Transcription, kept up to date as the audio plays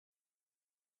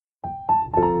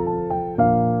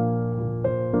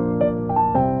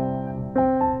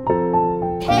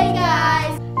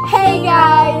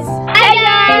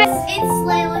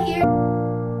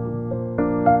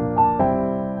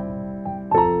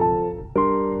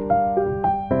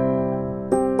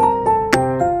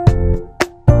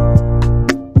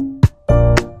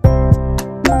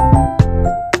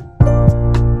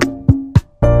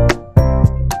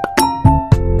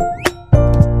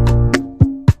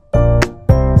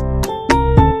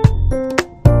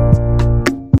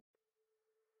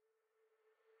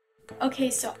Okay,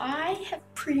 so I have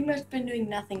pretty much been doing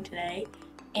nothing today,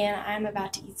 and I'm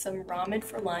about to eat some ramen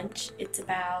for lunch. It's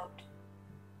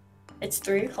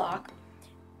 3 o'clock,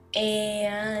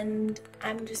 and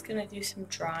I'm just gonna do some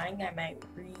drawing. I might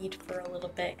read for a little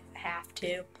bit, I have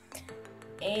to.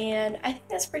 And I think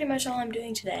that's pretty much all I'm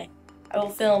doing today. I will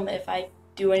film if I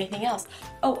do anything else.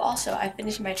 Oh, also, I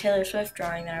finished my Taylor Swift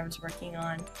drawing that I was working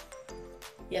on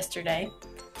yesterday.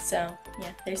 So,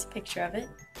 yeah, there's a picture of it.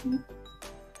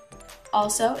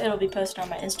 Also, it'll be posted on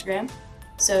my Instagram,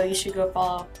 so you should go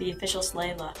follow the official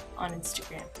Slayla on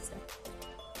Instagram. So,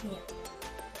 yeah.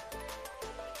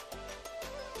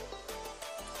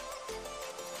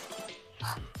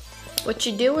 What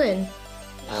you doing?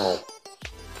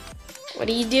 What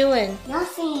are you doing?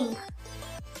 Nothing.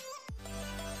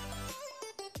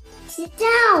 Sit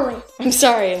down. I'm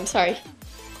sorry.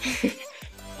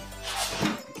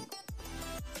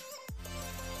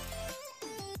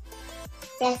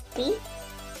 Recipe.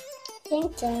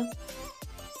 Think so.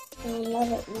 I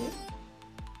love it.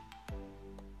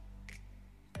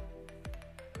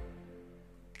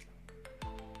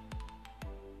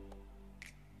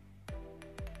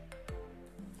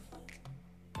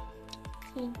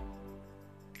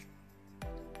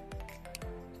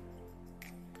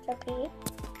 Okay.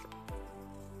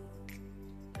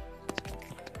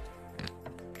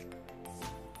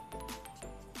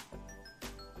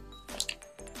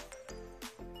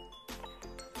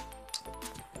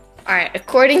 Alright,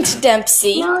 according to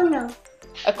Dempsey. No.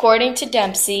 According to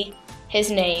Dempsey,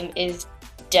 his name is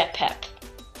Depep.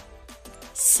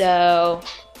 So,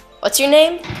 what's your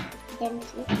name?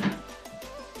 Dempsey.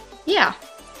 Yeah.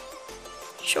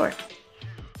 Sure.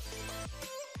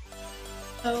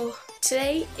 So,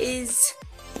 today is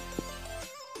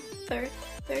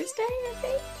Thursday, I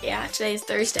think? Yeah, today is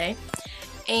Thursday.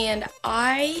 And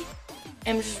I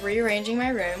am just rearranging my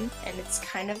room, and it's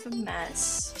kind of a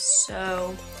mess.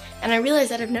 So, and I realized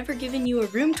that I've never given you a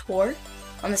room tour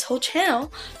on this whole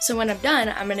channel. So when I'm done,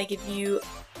 I'm gonna give you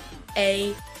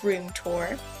a room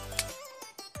tour.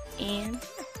 And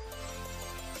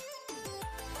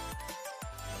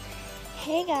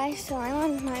Hey guys, so I'm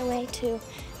on my way to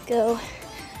go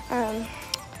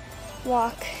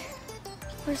walk.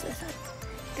 Where's this at?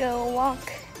 Go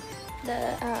walk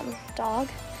the dog,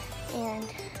 and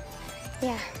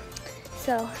yeah.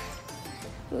 So,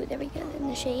 ooh, there we go in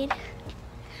the shade.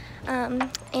 And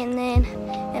then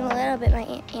in a little bit,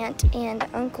 my aunt and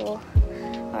uncle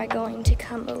are going to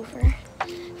come over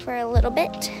for a little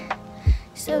bit.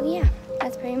 So yeah,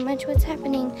 that's pretty much what's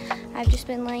happening. I've just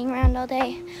been laying around all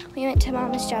day. We went to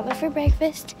Mama's Java for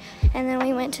breakfast, and then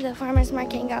we went to the farmer's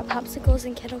market and got popsicles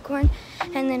and kettle corn,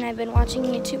 and then I've been watching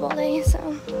YouTube all day,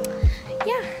 so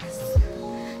yeah.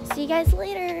 See you guys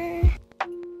later.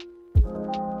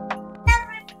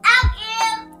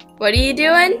 what are you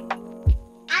doing?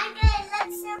 I'm gonna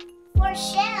look for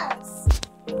shells.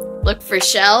 Look for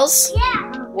shells?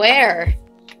 Yeah. Where?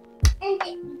 In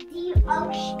the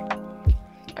ocean.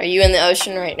 Are you in the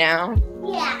ocean right now?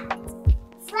 Yeah.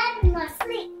 Flapping my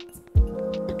feet.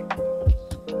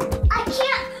 I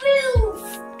can't move.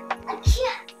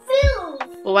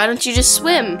 Well, why don't you just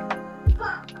swim?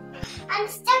 I'm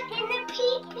stuck in the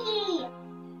pee-pee.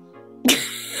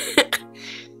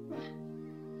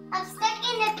 I'm stuck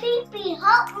in the pee-pee.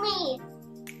 Help me.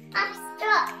 I'm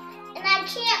stuck and I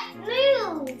can't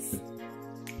move.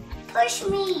 Push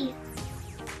me.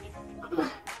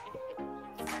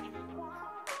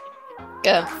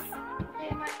 Go.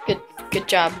 Good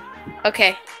job.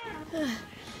 Okay.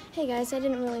 Hey guys, I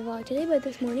didn't really vlog today, but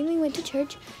this morning we went to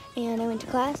church, and I went to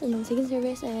class, and then second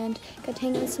service, and got to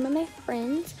hang out with some of my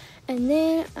friends, and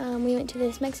then we went to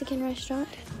this Mexican restaurant.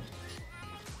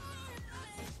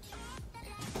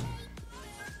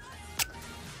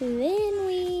 Then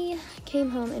we came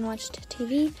home and watched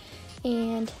TV,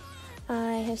 and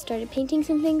I have started painting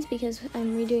some things because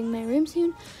I'm redoing my room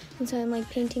soon, and so I'm like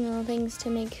painting little things to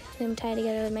make them tie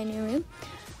together with my new room.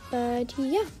 But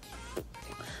yeah,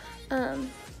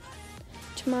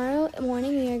 tomorrow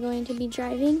morning we are going to be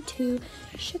driving to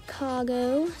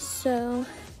Chicago, so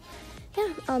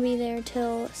yeah, I'll be there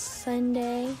till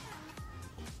Sunday,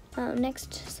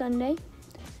 next Sunday.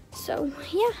 So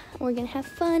yeah, we're gonna have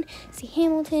fun, see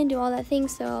Hamilton, do all that thing,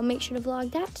 so I'll make sure to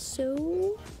vlog that.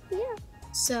 So yeah.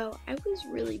 So I was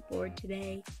really bored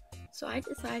today, so I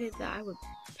decided that I would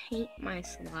paint my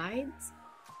slides.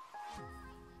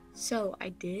 So I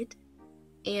did,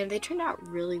 and they turned out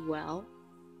really well.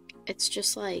 It's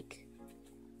just like,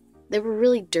 they were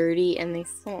really dirty, and they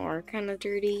still are kind of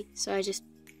dirty, so I just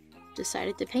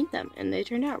decided to paint them, and they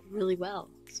turned out really well,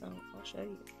 so I'll show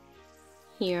you.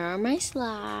 Here are my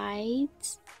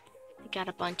slides. I got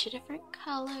a bunch of different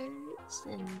colors,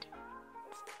 and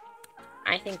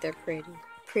I think they're pretty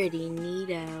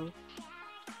neato.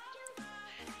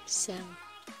 So,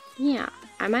 yeah,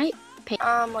 I might paint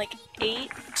like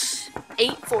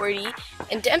 8:40.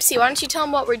 And Dempsey, why don't you tell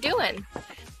them what we're doing?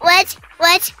 What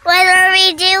are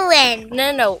we doing?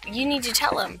 No, you need to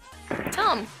tell them.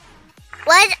 Tell them.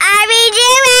 What are we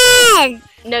doing?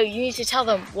 No, you need to tell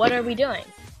them. What are we doing?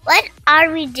 What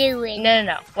are we doing?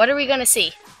 No. What are we gonna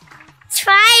see?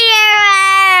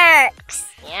 Fireworks!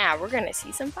 Yeah, we're gonna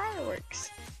see some fireworks.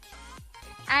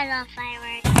 I love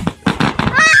fireworks.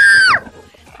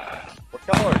 What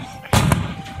colors?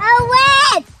 Oh,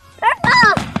 red!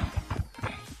 Purple!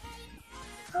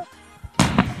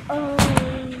 Oh,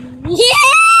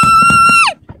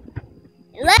 yeah!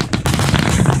 Look!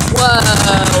 Whoa!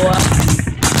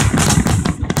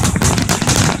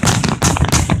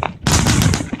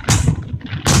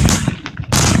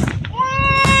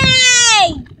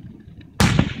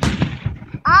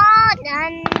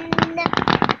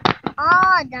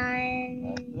 All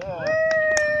done.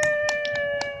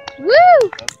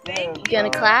 Woo! You You gonna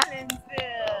clap?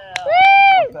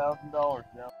 $1,000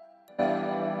 now.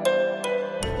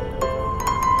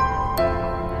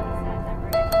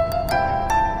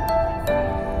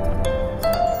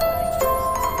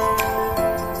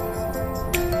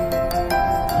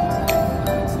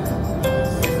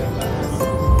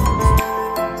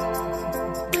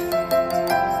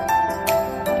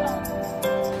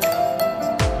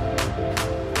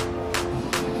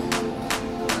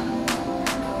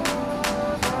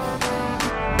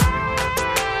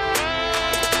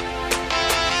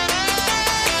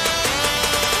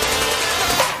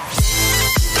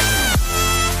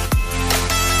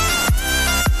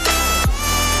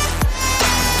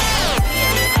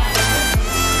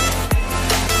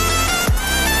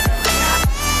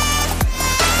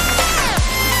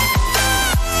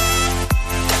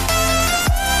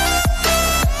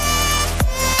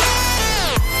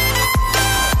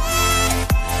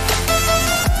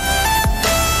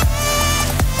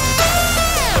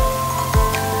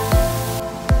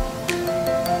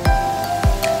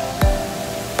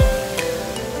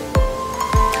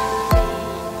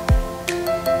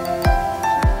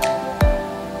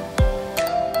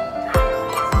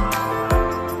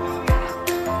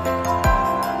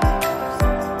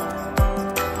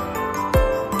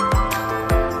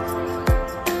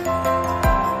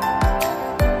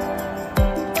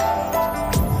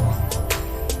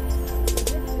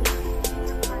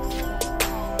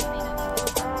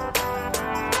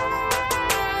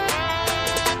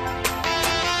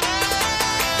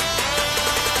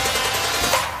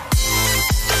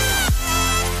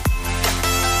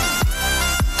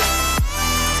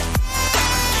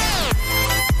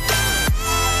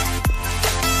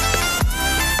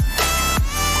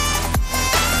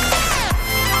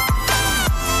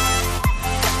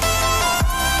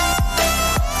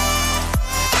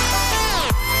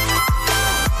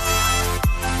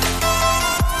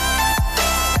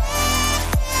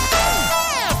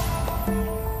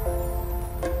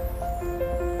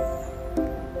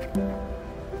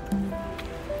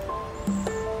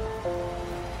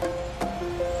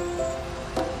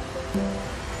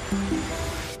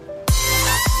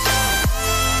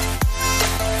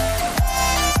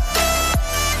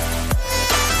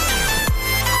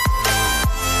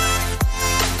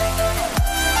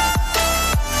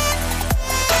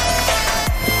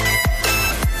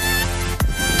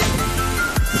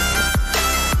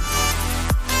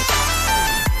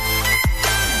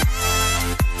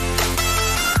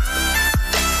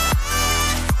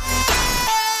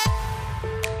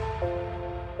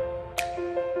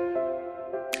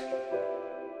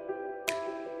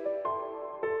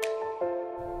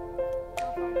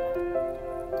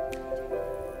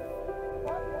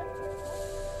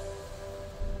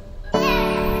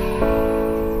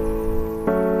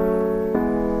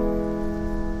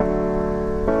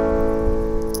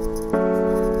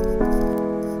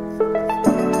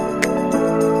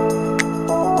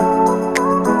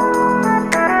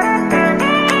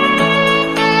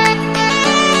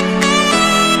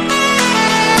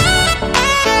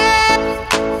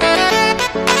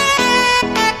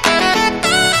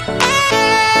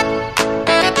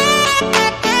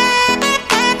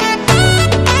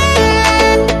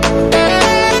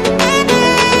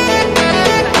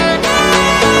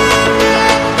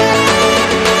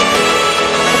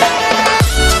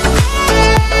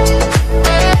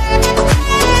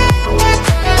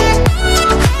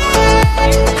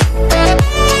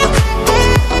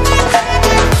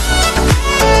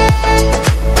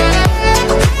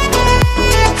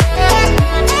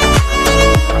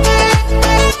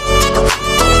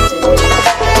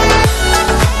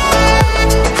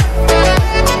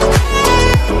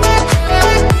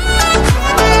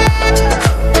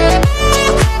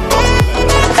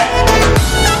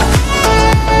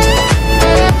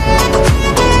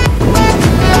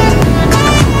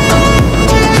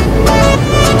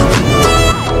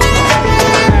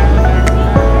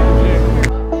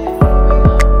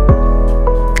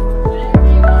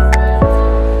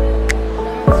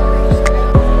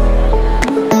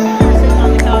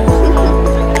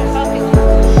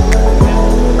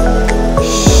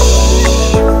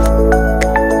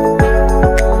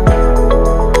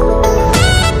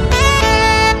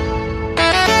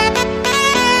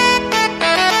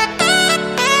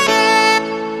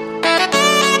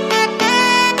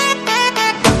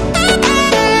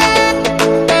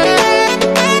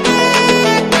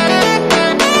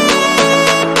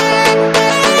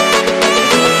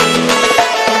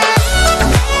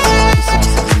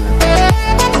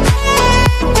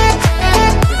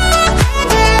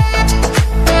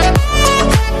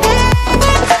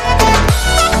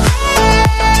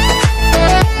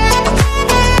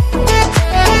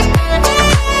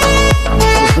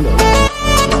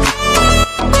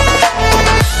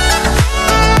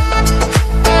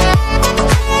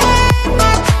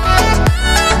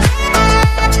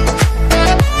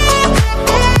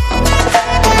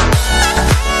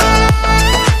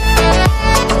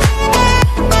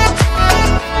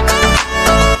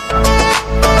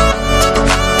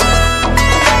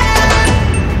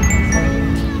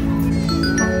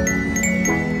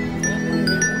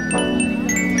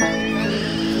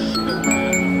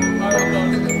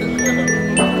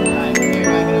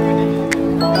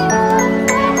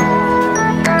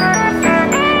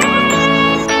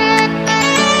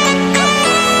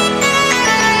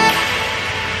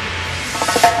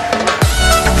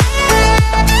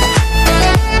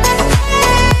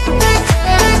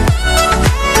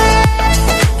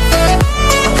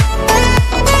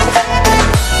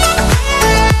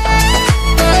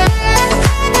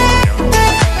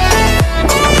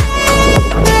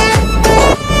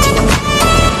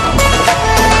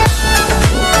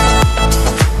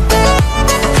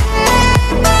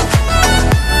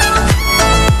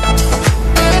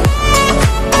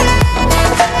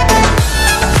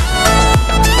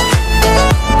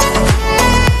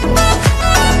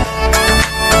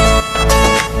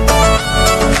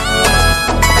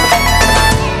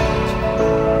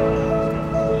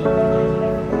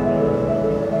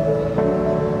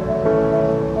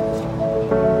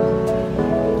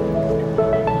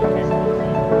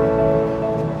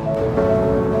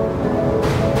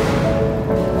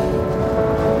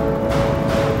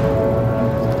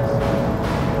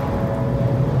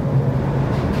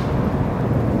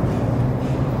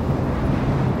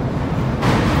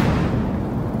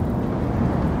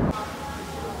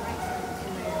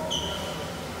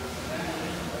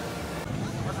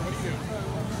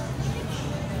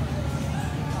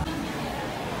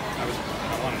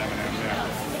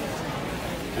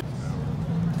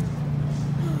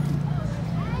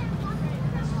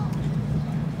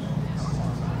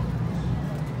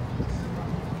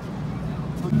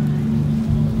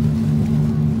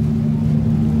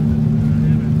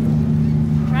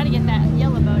 Try to get that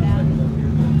yellow boat out.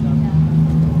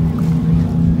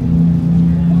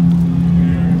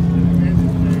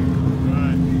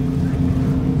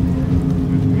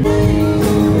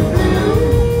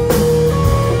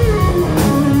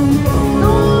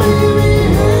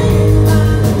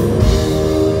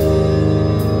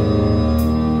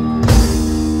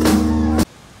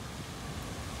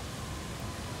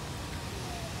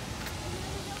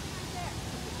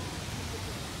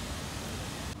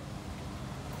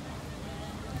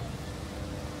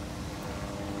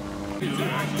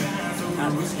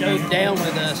 I dove down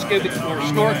with a scuba or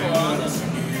snorkel on.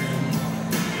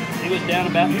 He was down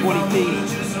about 20 feet.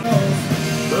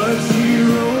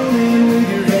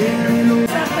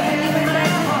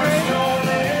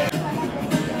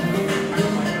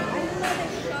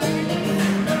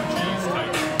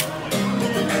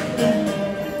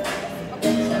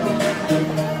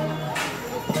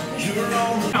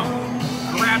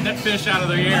 Grabbed that fish out of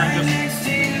the air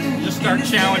and just start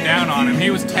chowing down on him. He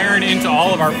was tearing into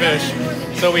all of our fish,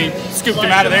 so we scooped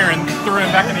him out of there and threw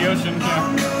him back in the ocean.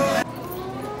 Yeah.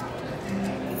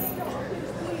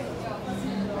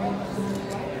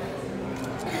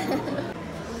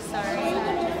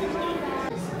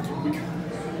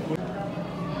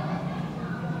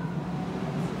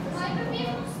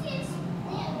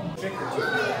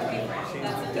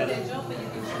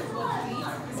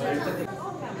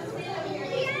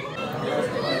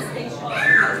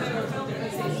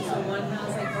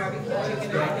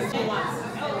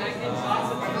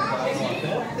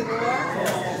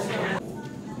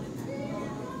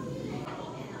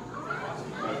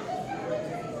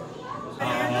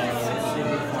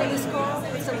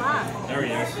 There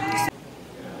he is.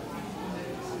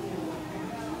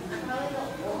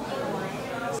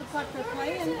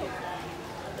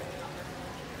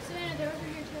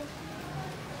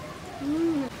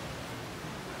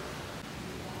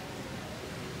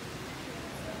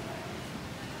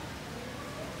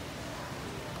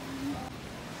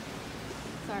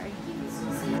 Sorry.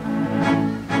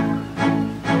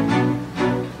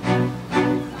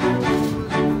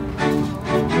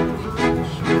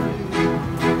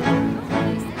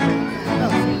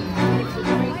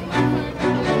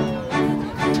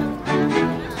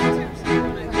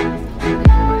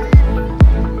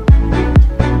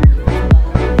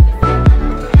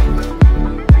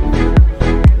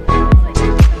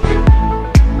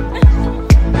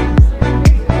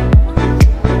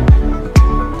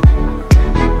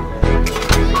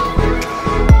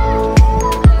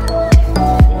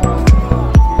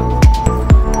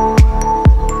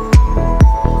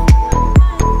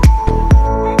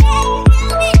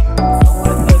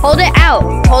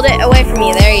 Hold it away from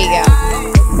you. There you go.